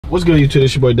What's good, YouTube?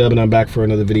 It's your boy Dub, and I'm back for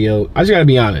another video. I just gotta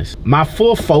be honest. My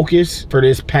full focus for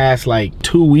this past like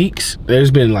 2 weeks, there's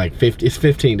been like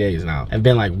 15 days now. I've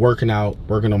been like working out,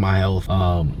 working on my health,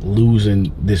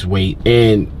 losing this weight,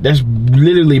 and that's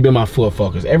literally been my full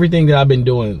focus. Everything that I've been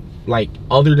doing, like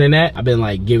other than that, I've been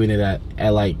like giving it at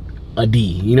like a D.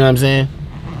 You know what I'm saying?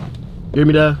 You hear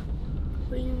me, Dub?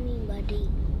 What do you mean by D?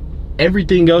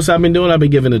 Everything else I've been doing, I've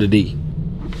been giving it a D.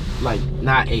 Like,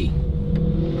 not A.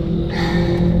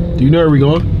 Do you know where we're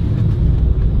going?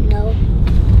 No.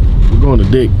 We're going to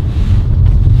Dick.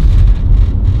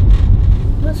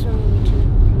 What's wrong with you?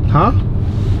 Huh?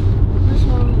 What's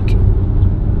wrong with you?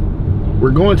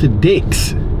 We're going to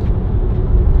Dick's.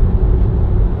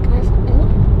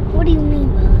 What do you mean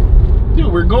by that?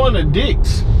 Dude, we're going to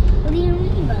Dick's. What do you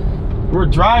mean by that? We're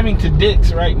driving to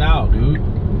Dick's right now, dude.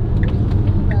 What do you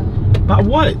mean by that? By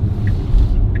what?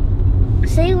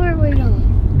 Say where we're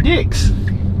going. Dick's.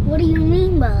 What do you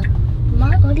mean by that?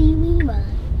 What do you mean by that?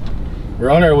 We're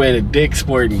on our way to Dick's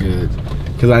Sporting Goods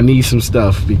because I need some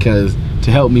stuff to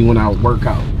help me when I work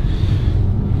out.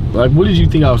 Like, what did you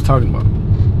think I was talking about?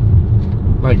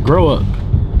 Like, grow up.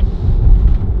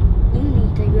 You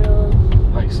need to grow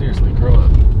up. Like, seriously, grow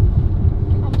up.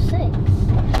 I'm 6.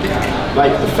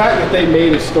 Like, the fact that they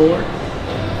made a store.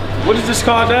 What is this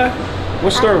called, Dad?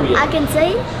 What store are we at? I can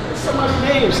say it. It's somebody's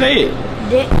name. Say it.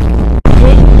 Dick.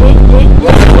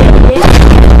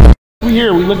 We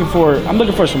here, I'm looking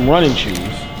for some running shoes.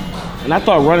 And I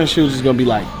thought running shoes is gonna be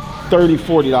like $30,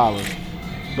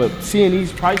 $40. But seeing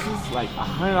these prices, like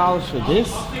 $100 for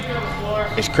this,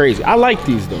 it's crazy. I like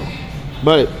these though.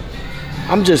 But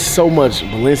I'm just so much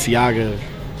Balenciaga,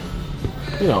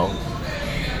 you know,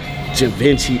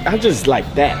 Givenchy. I'm just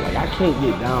like that. Like, I can't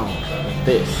get down with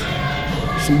this.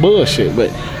 Some bullshit. But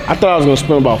I thought I was gonna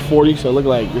spend about 40, so it looked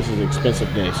like this is an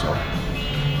expensive day, so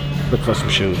look for some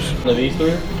shoes. So these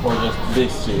three, or just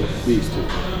these two? These two.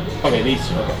 Okay, these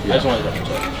two. Okay. Yeah. I just wanted to double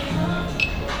check.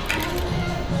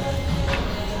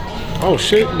 Oh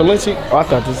shit, Balenciaga. Oh, I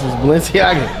thought this was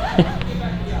Balenciaga.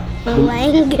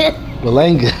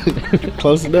 Malanga.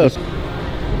 Close enough.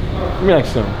 Let me ask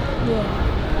you something.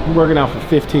 Yeah. I'm working out for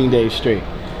 15 days straight.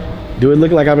 Do it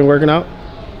look like I've been working out?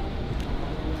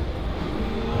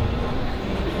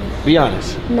 Be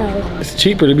honest. No. It's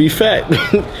cheaper to be fat.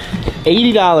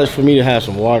 $80 for me to have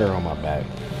some water on my back.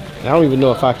 And I don't even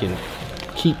know if I can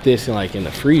keep this in the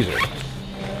freezer.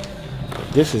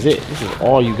 But this is it. This is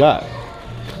all you got.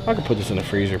 I could put this in the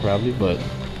freezer probably, but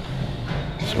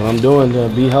that's what I'm doing to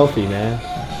be healthy, man.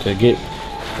 To get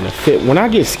in a fit. When I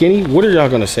get skinny, what are y'all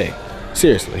gonna say?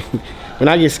 Seriously. When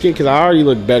I get skinny, because I already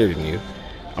look better than you.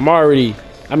 I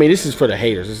mean, this is for the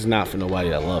haters. This is not for nobody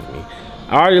that love me.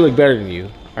 I already look better than you.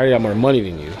 I already got more money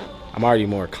than you. I'm already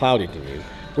more clouded than you.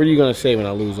 What are you gonna say when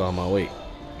I lose all my weight?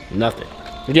 Nothing.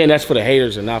 Again, that's for the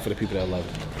haters and not for the people that love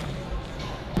me.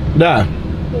 Nah.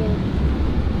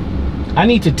 Yeah. I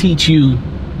need to teach you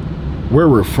where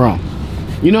we're from.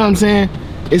 You know what I'm saying?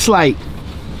 It's like,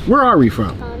 where are we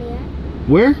from? Pontiac.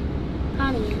 Where?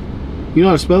 Pontiac. You know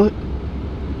how to spell it?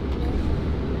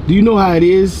 Yeah. Do you know how it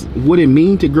is, what it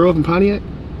means to grow up in Pontiac?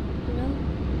 No.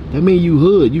 That means you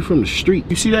hood, you from the street.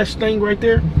 You see that thing right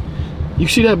there? You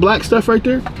see that black stuff right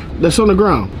there? That's on the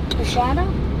ground. The shadow?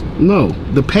 No,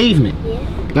 the pavement. Yeah.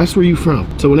 That's where you from.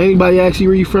 So when anybody asks you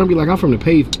where you from, be like, I'm from the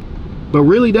pavement. But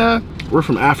really, Dad, we're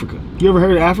from Africa. You ever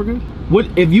heard of Africa? What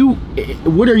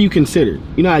are you considered?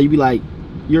 You know how you be like,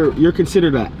 you're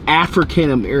considered an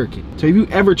African American. So have you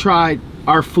ever tried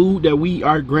our food that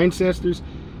our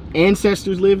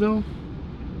ancestors lived on?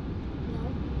 No.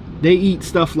 They eat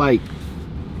stuff like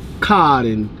cod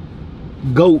and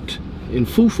goat and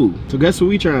fufu. So guess what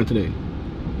we trying today?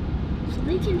 So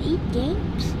they can eat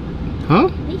games? Huh?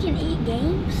 They can eat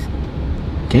games?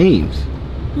 Games.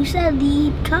 You said they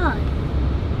eat cod.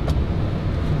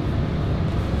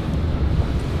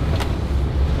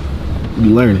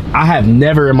 You learning. I have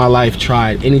never in my life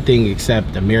tried anything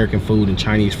except American food and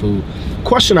Chinese food.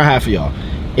 Question I have for y'all.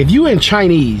 If you in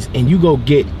Chinese and you go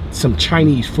get some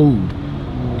Chinese food,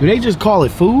 do they just call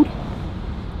it food?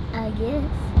 I guess.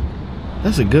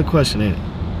 That's a good question, ain't it?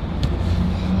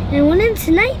 And when it's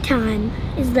nighttime,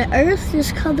 is the earth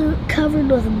just covered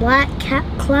with black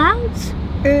clouds?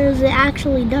 Or is it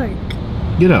actually dark?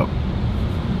 Get out.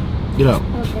 Get out.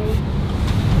 Okay.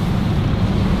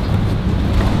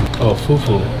 Oh,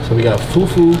 fufu. So we got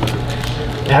fufu,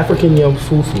 African yum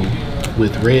fufu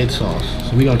with red sauce.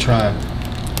 So we gonna try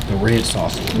the red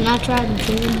sauce. Can I try the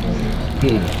chicken?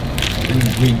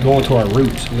 We going to our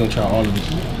roots. We're gonna try all of these.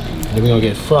 Then we're gonna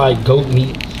get fried goat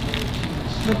meat.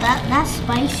 But that's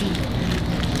spicy.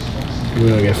 We're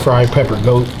gonna get fried pepper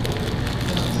goat.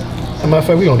 As a matter of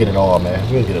fact, we gonna get it all, man.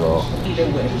 We gonna get it all. Either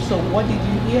way. So what did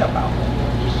you hear about?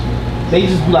 They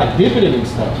just be like dipping it and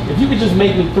stuff. If you could just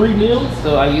make me 3 meals.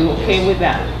 So are you okay with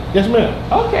that? Yes, ma'am.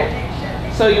 Okay.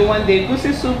 So you want the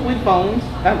goosey soup with bones,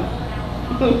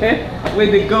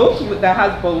 with the goat that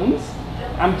has bones.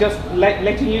 I'm just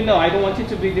letting you know. I don't want you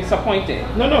to be disappointed.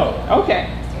 No. Okay.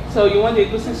 So you want the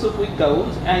goosey soup with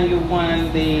goat, and you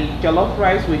want the jollof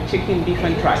rice with chicken, beef,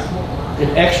 and tripe.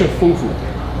 An extra fufu.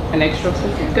 An extra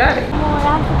food. Got it. More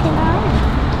African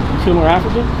island. You feel more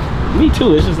African? Me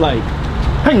too. It's just like,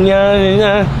 you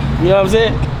know what I'm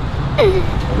saying?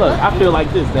 Look, I feel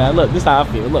like this, Dad. Look, this is how I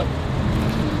feel. Look.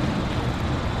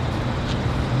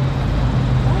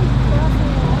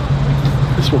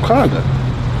 It's Wakanda.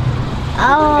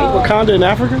 Oh. Wakanda in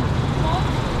Africa?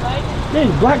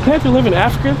 Man, Black Panther live in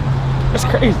Africa? That's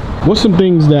crazy. What's some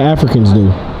things that Africans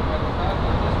do?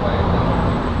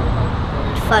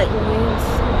 Fight lions.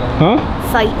 Huh?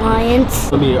 Fight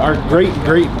lions. I mean, our great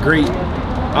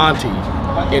auntie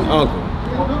and uncle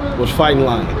was fighting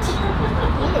lions.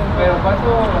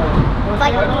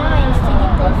 Fight lions to get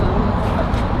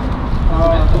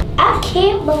I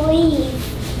can't believe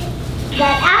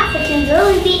that Africans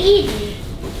really be eating.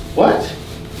 What?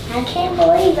 I can't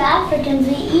believe Africans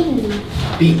be eating me.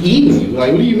 Be eating you?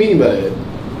 Like, what do you mean by that?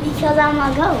 Because I'm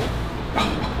a goat.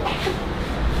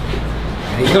 I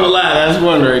ain't gonna lie, that's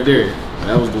one right there.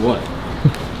 That was the one.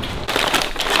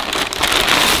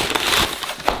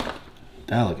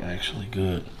 That look actually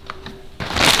good. That's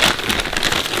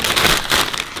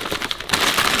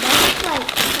like,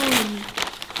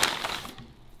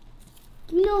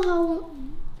 you know how...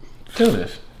 Feel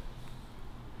this.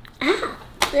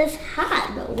 It's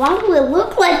hot, but why would it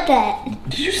look like that?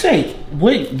 Did you say,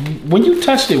 wait, when you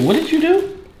touched it, what did you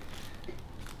do?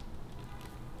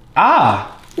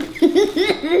 Ah. What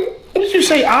did you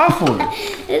say ah for?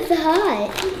 It's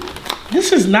hot.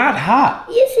 This is not hot.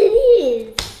 Yes, it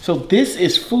is. So this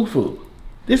is fufu.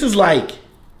 This is like...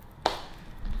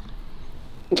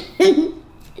 Damn,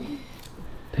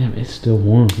 it's still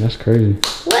warm. That's crazy.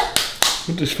 What? What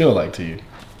does this feel like to you?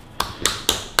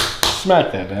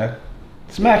 Smack that, Dad.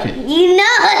 Smack it. You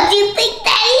know what you think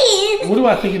that is. What do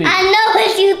I think it is? I know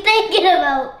what you're thinking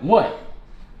about. What?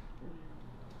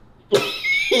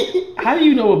 How do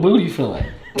you know what booty feel like?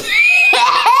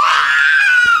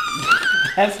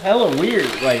 That's hella weird.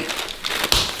 Like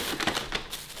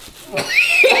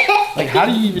how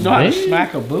do you even know how to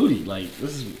smack a booty? Like,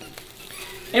 this is...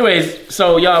 Anyways,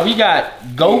 so y'all, we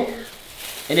got goat,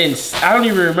 and then I don't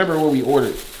even remember what we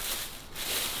ordered.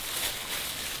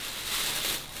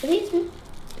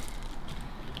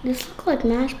 This look like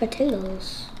mashed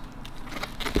potatoes.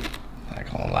 Not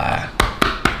gonna lie.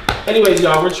 Anyways,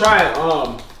 y'all, we're trying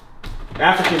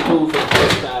African food for the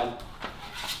first time.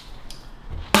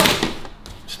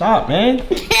 Stop, man.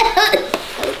 Okay.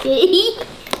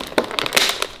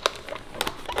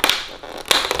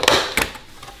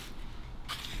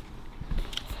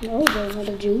 No, there's not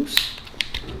a juice.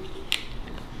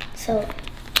 So,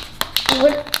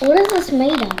 what is this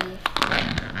made out of?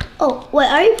 Oh, wait,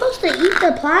 are you supposed to eat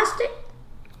the plastic?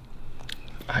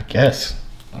 I guess.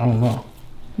 I don't know.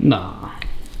 Nah.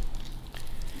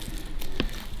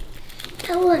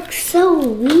 That looks so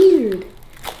weird.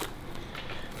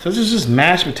 So this is just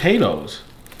mashed potatoes.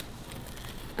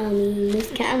 This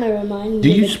kind of reminds Do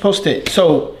me you of... supposed to,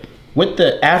 so with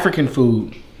the African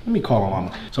food, let me call my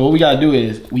mama. So what we gotta do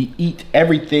is we eat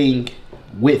everything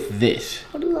with this.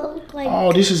 What does that look like?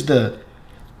 Oh, this is the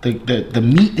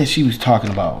meat that she was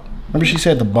talking about. Remember she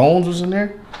said the bones was in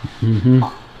there? Mm-hmm.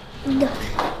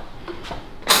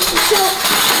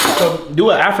 So do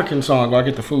an African song while I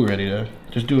get the food ready there.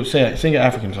 Just do it, sing an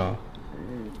African song.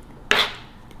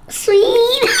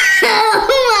 Sweet home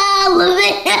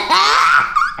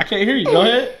Alabama. I can't hear you, go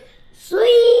ahead.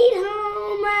 Sweet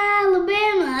home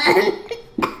Alabama.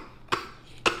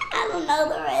 I don't know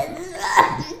the rest of the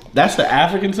song. That's the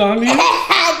African song, man?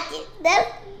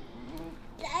 That's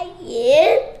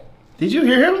it. Did you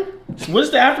hear him? What's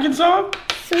the African song?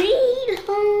 Sweet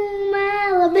home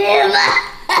Alabama.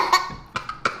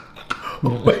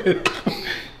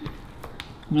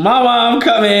 Mama, I'm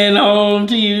coming home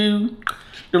to you.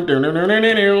 Oh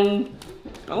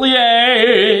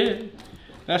yeah.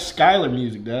 That's Skylar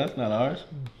music, that's not ours.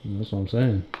 That's what I'm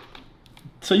saying.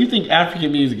 So you think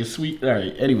African music is sweet? All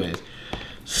right, anyways.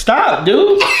 Stop,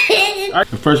 dude. All right,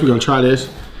 first we're gonna try this.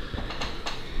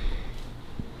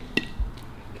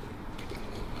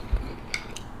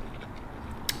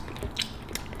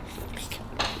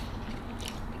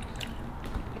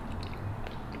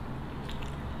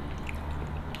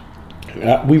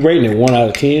 We rating it 1 out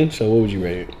of 10, so what would you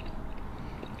rate it?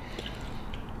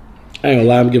 I ain't gonna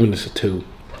lie, I'm giving this a 2.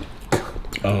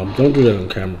 Don't do that on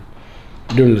camera.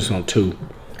 I'm doing this on 2.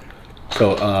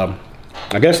 So,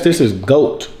 I guess this is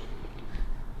goat.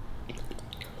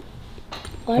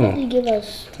 Why did you give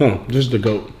us? This is the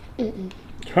goat.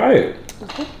 Try it.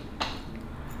 Okay.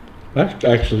 That's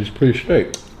actually pretty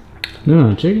straight.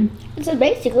 No, chicken. It's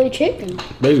basically chicken.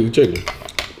 Basically chicken.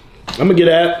 I'm gonna get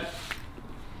that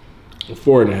a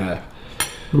 4.5.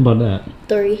 What about that?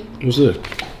 3. What's this?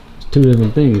 It's 2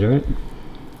 different things, right?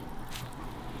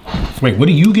 Wait, what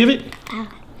do you give it?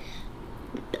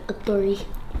 A 3.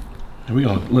 We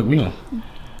gonna look. We gonna.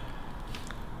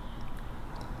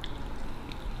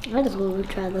 I just want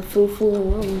to try the fufu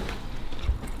alone.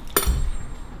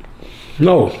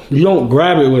 No, you don't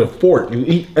grab it with a fork. You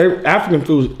eat African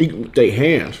foods. Eat with their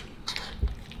hands.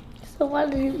 So why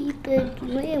do you eat the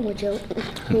lamb with your?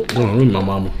 Oh, this is my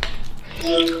mama.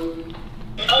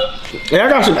 Hey, I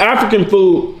got some African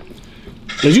food.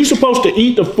 Is you supposed to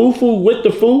eat the fufu with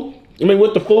the food? I mean,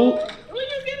 with the food? Where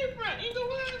you get it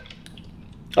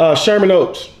from? Inglewood? Sherman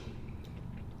Oaks.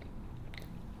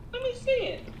 Let me see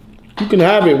it. You can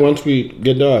have it once we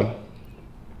get done.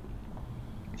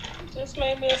 Just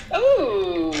made me.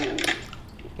 Ooh.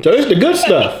 So it's the good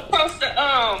stuff. Supposed to,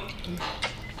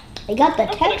 I got the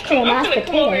texture of mashed I'm gonna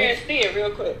come over here potatoes. and see it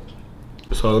real quick.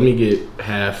 So let me get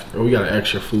half. Oh, we got an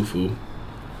extra fufu.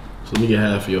 So let me get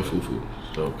half of your fufu.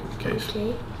 So in case.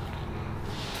 Okay.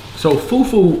 So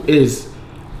fufu is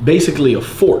basically a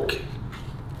fork.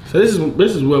 So this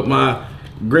is what my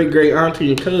great auntie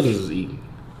and cousins is eating,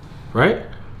 right?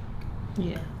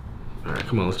 Yeah. All right,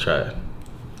 come on, let's try it.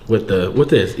 With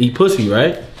this, eat pussy,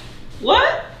 right?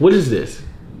 What? What is this?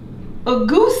 A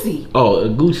goosey. Oh, a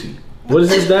goosey. What is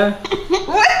this, Dad?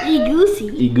 What? Eat goosey.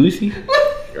 Eat goosey?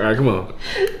 All right, come on.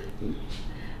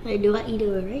 Wait, do I eat it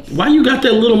with rice? Why you got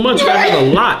that little much? I got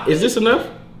a lot. Is this enough?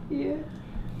 Yeah.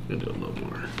 I'll do a little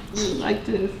more. Like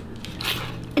this.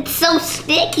 It's so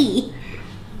sticky.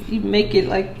 You make it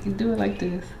like, you do it like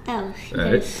this. Oh, All right.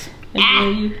 yes. And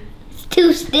then you, It's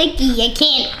too sticky. I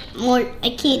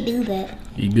can't do that.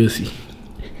 Eat goosey.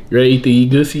 You ready to eat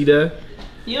goosey, Dad?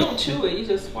 you don't chew it, you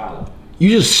just swallow. You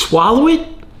just swallow it?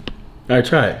 All right,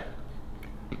 try it.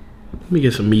 Let me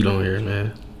get some meat on here, man.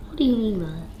 What do you mean by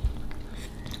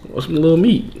that? Want some little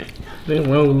meat?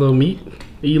 Nothing wrong with a little meat.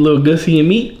 Eat a little goosey and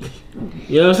meat.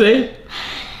 You know what I'm saying?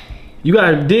 You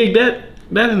gotta dig that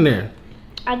in there.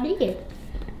 I did.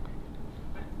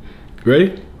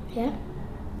 Ready? Yeah.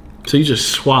 So you just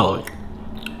swallow it.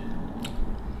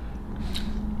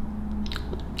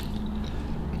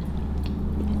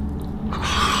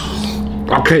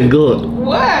 Okay, good.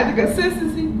 What? The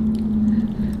consistency?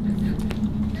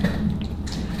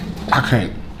 I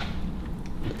can't.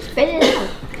 Spit it out.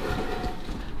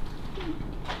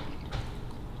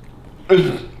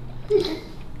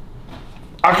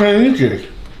 I can't eat this.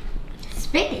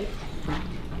 Spit it.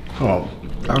 Oh,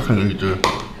 I can't eat this.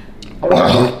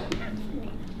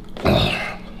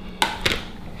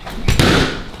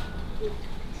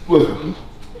 Listen.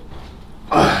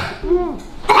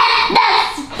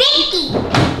 That's sticky.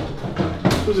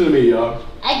 Listen to me, y'all.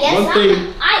 I guess One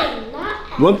thing- I am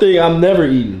not. One thing I'm never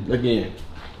eating again,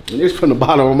 and it's from the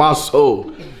bottom of my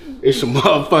soul, it's some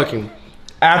motherfucking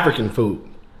African food.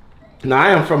 Now I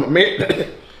am from America.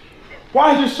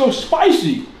 Why is it so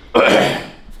spicy?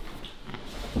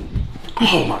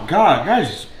 Oh my God,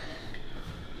 guys.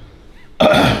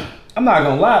 I'm not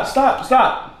gonna lie. Stop.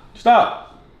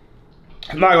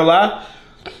 I'm not gonna lie.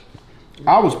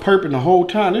 I was perping the whole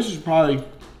time. This is probably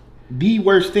the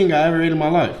worst thing I ever ate in my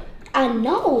life. I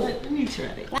know. Let me try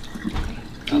it.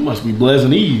 I must be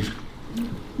blessing Eve.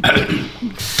 Ooh,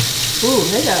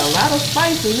 they got a lot of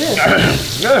spice in this.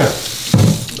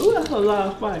 Yeah. Ooh, that's a lot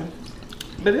of spice.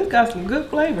 But it's got some good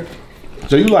flavor.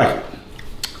 So you like it?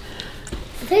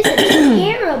 This is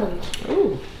terrible.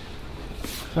 Ooh.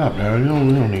 Stop, man. We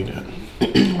don't need that.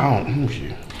 I don't. Let me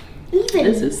see.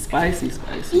 This is spicy.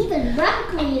 Even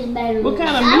broccoli is better. What than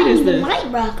kind this. of meat I don't is even this?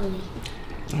 like broccoli.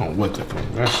 I don't know what the fuck.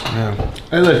 That's, man.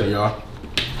 Hey, listen, y'all.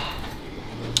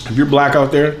 If you're black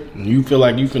out there and you feel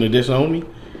like you finna disown me,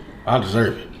 I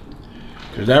deserve it.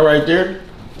 Cause that right there,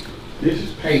 this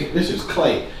is paint. This is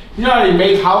clay. You know how they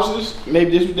make houses?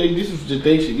 Maybe this is what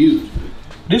they should use.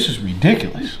 This is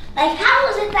ridiculous. Like, how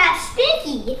is it that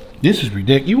sticky? This is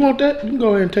ridiculous. You want that? You can go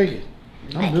ahead and take it.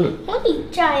 I'm good. Let me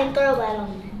try and throw that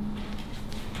on there.